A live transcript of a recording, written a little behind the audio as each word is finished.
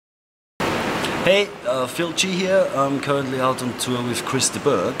Hey, Phil G here. I'm currently out on tour with Chris De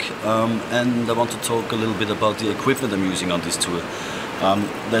Burgh, and I want to talk a little bit about the equipment I'm using on this tour.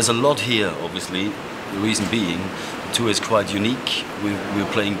 There's a lot here, obviously. The reason being, the tour is quite unique. We're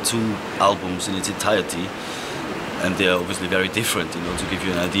playing two albums in its entirety, and they're obviously very different. You know, to give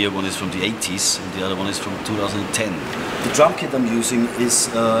you an idea, one is from the 80s and the other one is from 2010. The drum kit I'm using is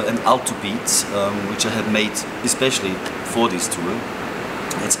an Alto Beat, which I have made especially for this tour.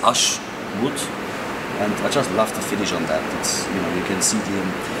 It's ash wood, and I just love the finish on that. It's, you know, you can see the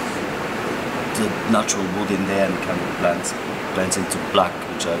natural wood in there and kind of blends into black,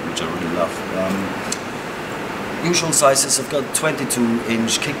 which I really love. Usual sizes, I've got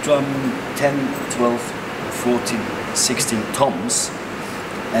 22-inch kick drum, 10, 12, 14, 16 toms,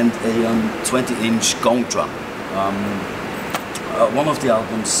 and a 20-inch gong drum. One of the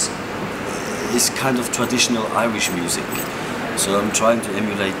albums is kind of traditional Irish music. So I'm trying to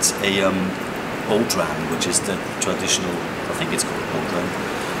emulate a bodhran, which is the traditional, I think it's called bodhran,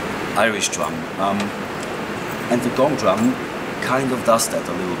 Irish drum. And the gong drum kind of does that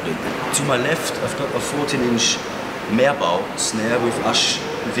a little bit. To my left, I've got a 14-inch Mehmet snare with ash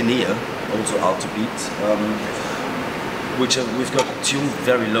veneer, also Alto Beat, which we've got tuned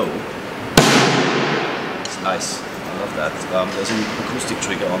very low. It's nice, I love that. There's an acoustic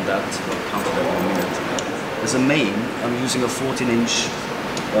trigger on that, I'll come to that in a minute. As a main, I'm using a 14-inch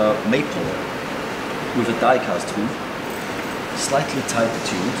maple with a die-cast hoop, slightly tighter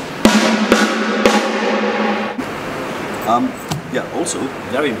tuned. Yeah, also,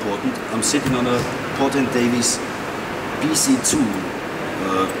 very important, I'm sitting on a Port & Davies BC2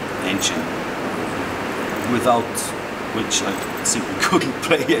 engine, without which I simply couldn't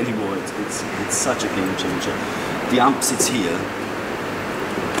play anymore. It's such a game changer. The amp sits here.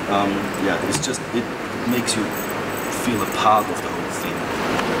 Yeah, it's just, it makes you feel a part of the whole thing.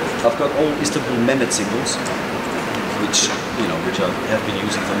 I've got all Istanbul Mehmet cymbals, which I have been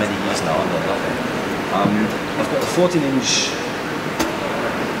using for many years now, and I love them. I've got a 14-inch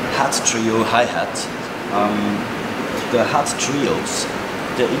hat trio hi-hat. The hat trios,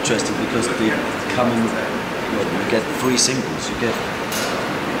 they're interesting because they come in, well, you get 3 cymbals. You get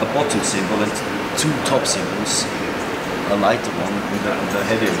a bottom cymbal and 2 top cymbals, a lighter one and the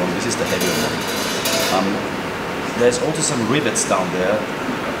heavier one. This is the heavier one. There's also some rivets down there.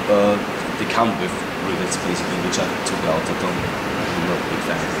 They come with rivets basically, which I took out. I'm not a big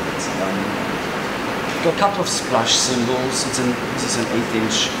fan of rivets. Got a couple of splash cymbals. This is an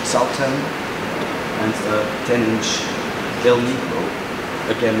 8-inch Sultan and a 10-inch El Negro.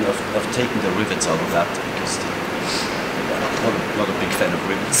 Again, I've taken the rivets out of that because I'm not a big fan of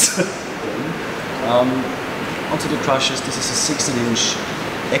rivets. Onto the crushes. This is a 16-inch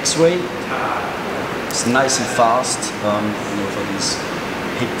X-Ray. It's nice and fast, you know, for these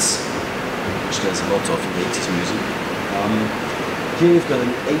hits, which there's a lot of in 80s music. Here we've got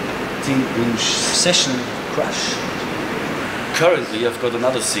an 18-inch session crash. Currently I've got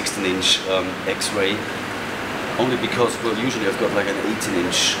another 16-inch X-Ray, only because, well, usually I've got like an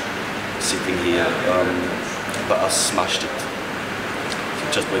 18-inch sitting here, but I smashed it.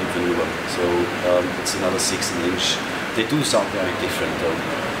 So just waiting for a new one. So it's another 16-inch. They do sound very different though.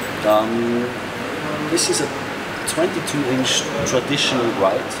 This is a 22-inch traditional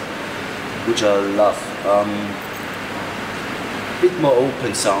ride, which I love. A bit more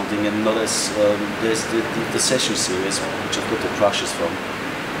open sounding and not as, there's the Session series, which I've got the crushes from.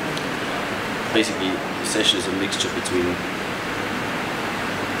 Basically, the Session is a mixture between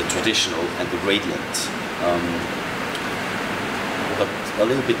the traditional and the radiant. But a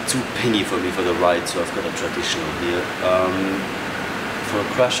little bit too pingy for me for the ride, so I've got a traditional here. For a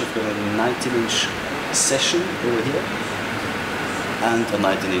crash, I've got a 19-inch Session over here and a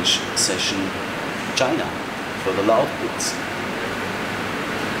 19-inch Session China for the loud bits.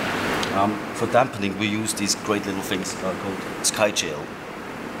 For dampening, we use these great little things called Sky Gel.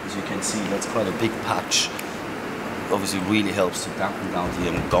 As you can see, that's quite a big patch. Obviously, really helps to dampen down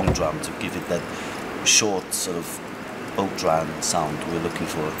the gong drum to give it that short sort of bodhran sound we're looking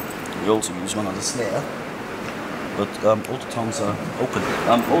for. We also use one on the snare. But all the toms are open.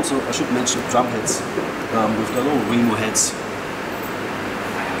 Also, I should mention drum heads. We've got all Remo heads.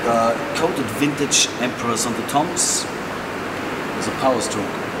 Coated vintage Emperors on the toms. There's a power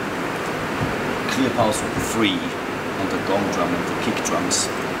stroke, clear power stroke 3 on the gong drum and the kick drums.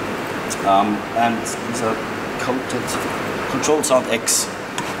 And these are coated Control Sound X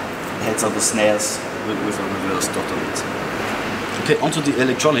heads on the snares with a reverse dot on it. Okay, onto the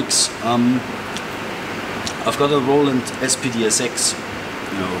electronics. I've got a Roland SPDSX,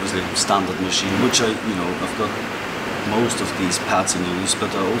 you know, obviously standard machine, which I've got most of these pads in use,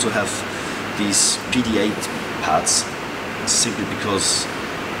 but I also have these PD8 pads simply because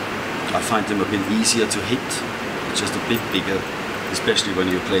I find them a bit easier to hit, just a bit bigger, especially when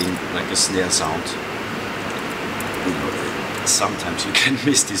you're playing like a snare sound. You know, sometimes you can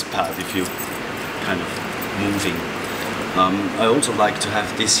miss this pad if you're kind of moving. I also like to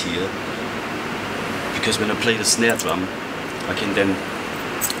have this here, because when I play the snare drum, I can then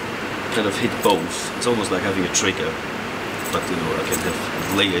kind of hit both. It's almost like having a trigger, but you know, I can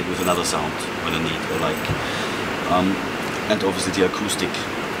have layer it with another sound when I need, or like, and obviously the acoustic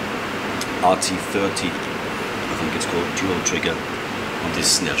RT30, I think it's called, dual trigger on this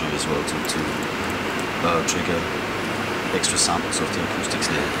snare drum as well to trigger extra samples of the acoustic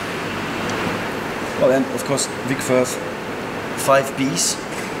snare. Well, and of course Vic Firth 5Bs,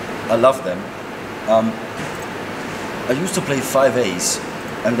 I love them. I used to play 5As,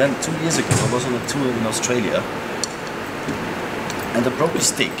 and then 2 years ago I was on a tour in Australia and I broke a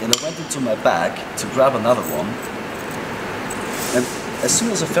stick and I went into my bag to grab another one, and as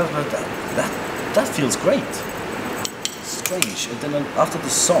soon as I felt like that feels great. Strange. And then after the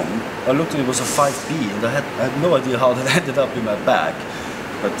song I looked and it was a 5B, and I had no idea how that ended up in my bag,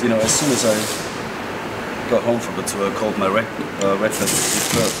 but you know, as soon as I got home from the tour I called my record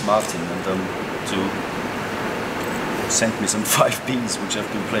Martin and to send me some 5Bs, which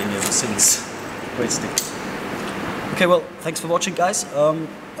I've been playing ever since. Great stick. Okay, well, thanks for watching, guys.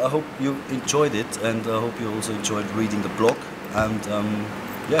 I hope you enjoyed it, and I hope you also enjoyed reading the blog. And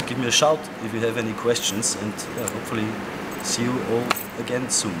yeah, give me a shout if you have any questions, and yeah, hopefully see you all again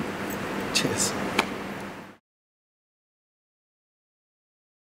soon. Cheers.